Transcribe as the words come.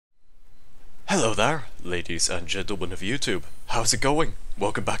Hello there, ladies and gentlemen of YouTube. How's it going?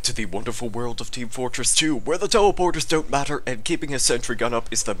 Welcome back to the wonderful world of Team Fortress 2, where the teleporters don't matter and keeping a sentry gun up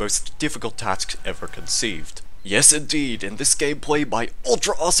is the most difficult task ever conceived. Yes indeed, in this gameplay, my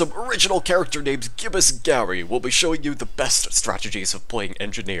ultra-awesome original character named Gibus Gary will be showing you the best strategies of playing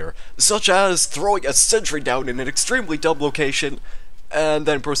Engineer, such as throwing a sentry down in an extremely dumb location, and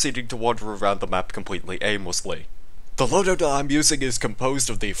then proceeding to wander around the map completely aimlessly. The loadout I'm using is composed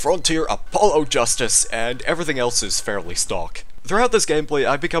of the Frontier Apollo Justice, and everything else is fairly stock. Throughout this gameplay,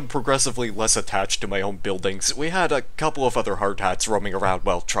 I've become progressively less attached to my own buildings. We had a couple of other hardhats roaming around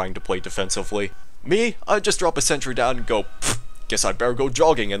while trying to play defensively. Me, I just drop a sentry down and go, guess I'd better go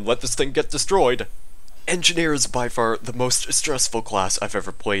jogging and let this thing get destroyed. Engineer is by far the most stressful class I've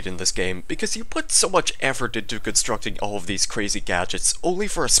ever played in this game, because you put so much effort into constructing all of these crazy gadgets, only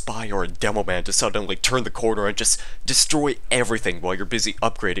for a spy or a demo man to suddenly turn the corner and just destroy everything while you're busy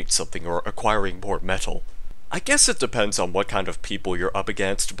upgrading something or acquiring more metal. I guess it depends on what kind of people you're up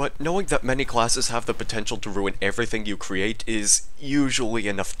against, but knowing that many classes have the potential to ruin everything you create is usually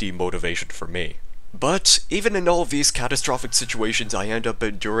enough demotivation for me. But, even in all of these catastrophic situations I end up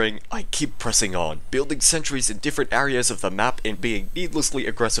enduring, I keep pressing on, building sentries in different areas of the map and being needlessly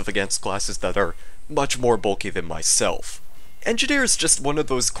aggressive against classes that are much more bulky than myself. Engineer is just one of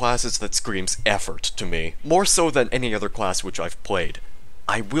those classes that screams effort to me, more so than any other class which I've played.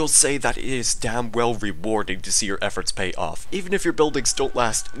 I will say that it is damn well rewarding to see your efforts pay off, even if your buildings don't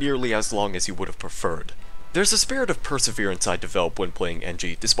last nearly as long as you would have preferred. There's a spirit of perseverance I develop when playing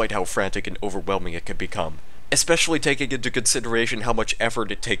Engie, despite how frantic and overwhelming it can become. Especially taking into consideration how much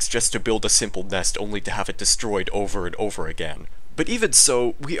effort it takes just to build a simple nest only to have it destroyed over and over again. But even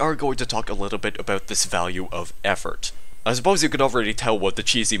so, we are going to talk a little bit about this value of effort. I suppose you can already tell what the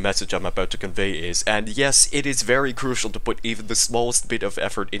cheesy message I'm about to convey is, and yes, it is very crucial to put even the smallest bit of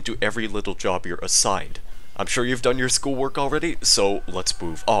effort into every little job you're assigned. I'm sure you've done your schoolwork already, so let's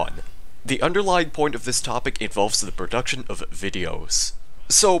move on. The underlying point of this topic involves the production of videos.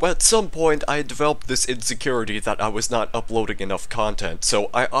 So, at some point, I had developed this insecurity that I was not uploading enough content,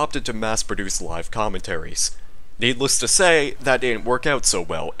 so I opted to mass-produce live commentaries. Needless to say, that didn't work out so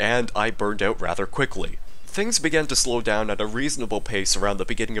well, and I burned out rather quickly. Things began to slow down at a reasonable pace around the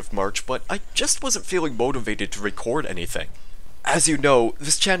beginning of March, but I just wasn't feeling motivated to record anything. As you know,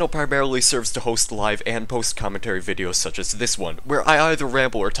 this channel primarily serves to host live and post-commentary videos such as this one, where I either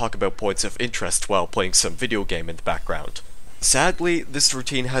ramble or talk about points of interest while playing some video game in the background. Sadly, this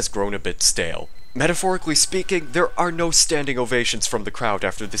routine has grown a bit stale. Metaphorically speaking, there are no standing ovations from the crowd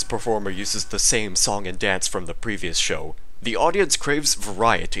after this performer uses the same song and dance from the previous show. The audience craves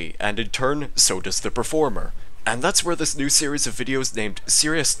variety, and in turn, so does the performer. And that's where this new series of videos named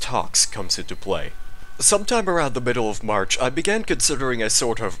Serious Talks comes into play. Sometime around the middle of March, I began considering a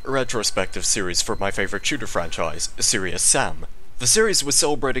sort of retrospective series for my favorite shooter franchise, Serious Sam. The series was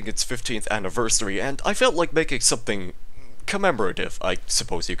celebrating its 15th anniversary, and I felt like making something commemorative, I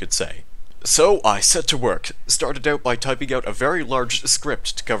suppose you could say. So I set to work, started out by typing out a very large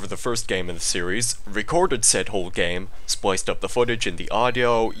script to cover the first game in the series, recorded said whole game, spliced up the footage and the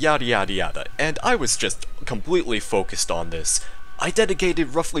audio, yada yada yada, and I was just completely focused on this. I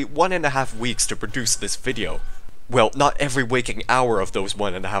dedicated roughly 1.5 weeks to produce this video. Well, not every waking hour of those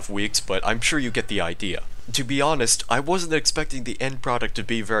 1.5 weeks, but I'm sure you get the idea. To be honest, I wasn't expecting the end product to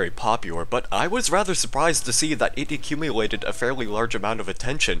be very popular, but I was rather surprised to see that it accumulated a fairly large amount of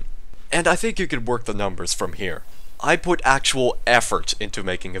attention. And I think you can work the numbers from here. I put actual effort into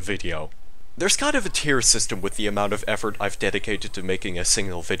making a video. There's kind of a tier system with the amount of effort I've dedicated to making a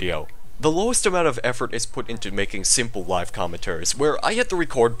single video. The lowest amount of effort is put into making simple live commentaries, where I hit the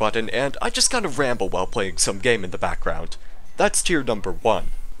record button and I just kind of ramble while playing some game in the background. That's tier number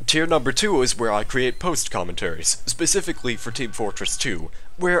 1. Tier number 2 is where I create post commentaries, specifically for Team Fortress 2,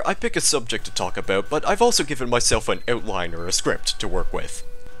 where I pick a subject to talk about, but I've also given myself an outline or a script to work with.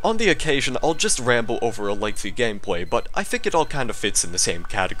 On the occasion, I'll just ramble over a lengthy gameplay, but I think it all kind of fits in the same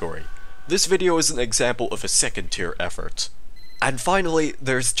category. This video is an example of a second tier effort. And finally,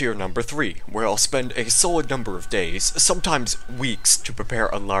 there's tier number 3, where I'll spend a solid number of days, sometimes weeks, to prepare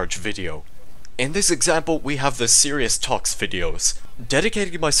a large video. In this example, we have the Serious Talks videos.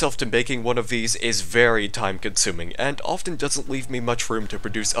 Dedicating myself to making one of these is very time-consuming, and often doesn't leave me much room to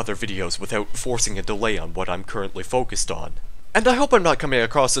produce other videos without forcing a delay on what I'm currently focused on. And I hope I'm not coming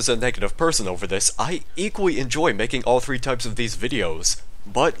across as a negative person over this. I equally enjoy making all 3 types of these videos.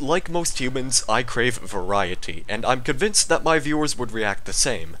 But like most humans, I crave variety, and I'm convinced that my viewers would react the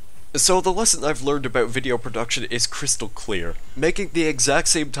same. So the lesson I've learned about video production is crystal clear. Making the exact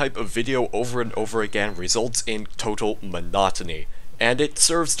same type of video over and over again results in total monotony. and it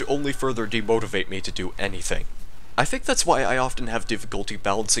serves to only further demotivate me to do anything. I think that's why I often have difficulty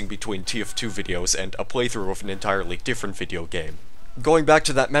balancing between TF2 videos and a playthrough of an entirely different video game. Going back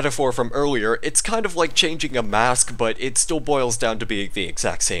to that metaphor from earlier, it's kind of like changing a mask, but it still boils down to being the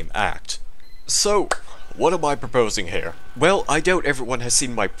exact same act. So, what am I proposing here? Well, I doubt everyone has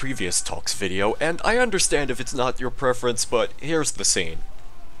seen my previous Talks video, and I understand if it's not your preference, but here's the scene.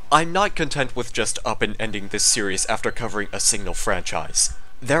 I'm not content with just up and ending this series after covering a single franchise.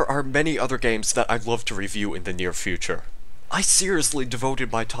 There are many other games that I'd love to review in the near future. I seriously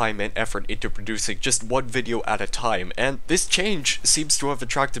devoted my time and effort into producing just one video at a time, and this change seems to have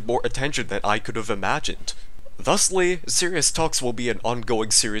attracted more attention than I could have imagined. Thusly, Serious Talks will be an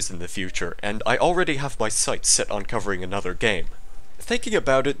ongoing series in the future, and I already have my sights set on covering another game. Thinking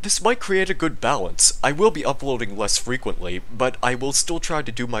about it, this might create a good balance. I will be uploading less frequently, but I will still try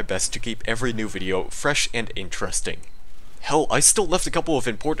to do my best to keep every new video fresh and interesting. Hell, I still left a couple of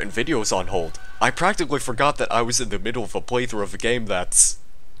important videos on hold. I practically forgot that I was in the middle of a playthrough of a game that's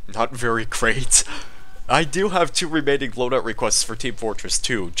not very great. I do have 2 remaining loadout requests for Team Fortress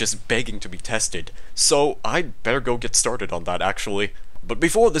 2, just begging to be tested, so I'd better go get started on that actually. But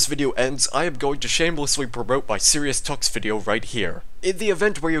before this video ends, I am going to shamelessly promote my Serious Talks video right here. In the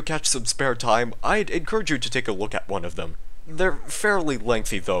event where you catch some spare time, I'd encourage you to take a look at one of them. They're fairly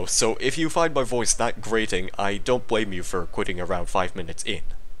lengthy though, so if you find my voice that grating, I don't blame you for quitting around 5 minutes in.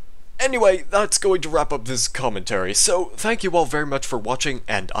 Anyway, that's going to wrap up this commentary, so thank you all very much for watching,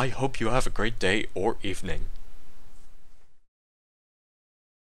 and I hope you have a great day or evening.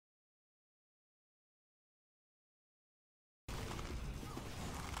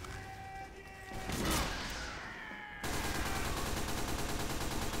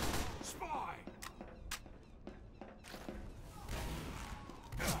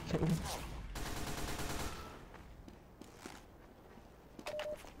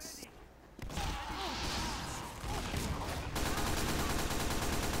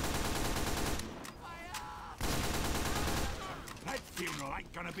 That funeral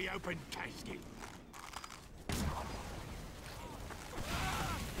ain't gonna be open casket.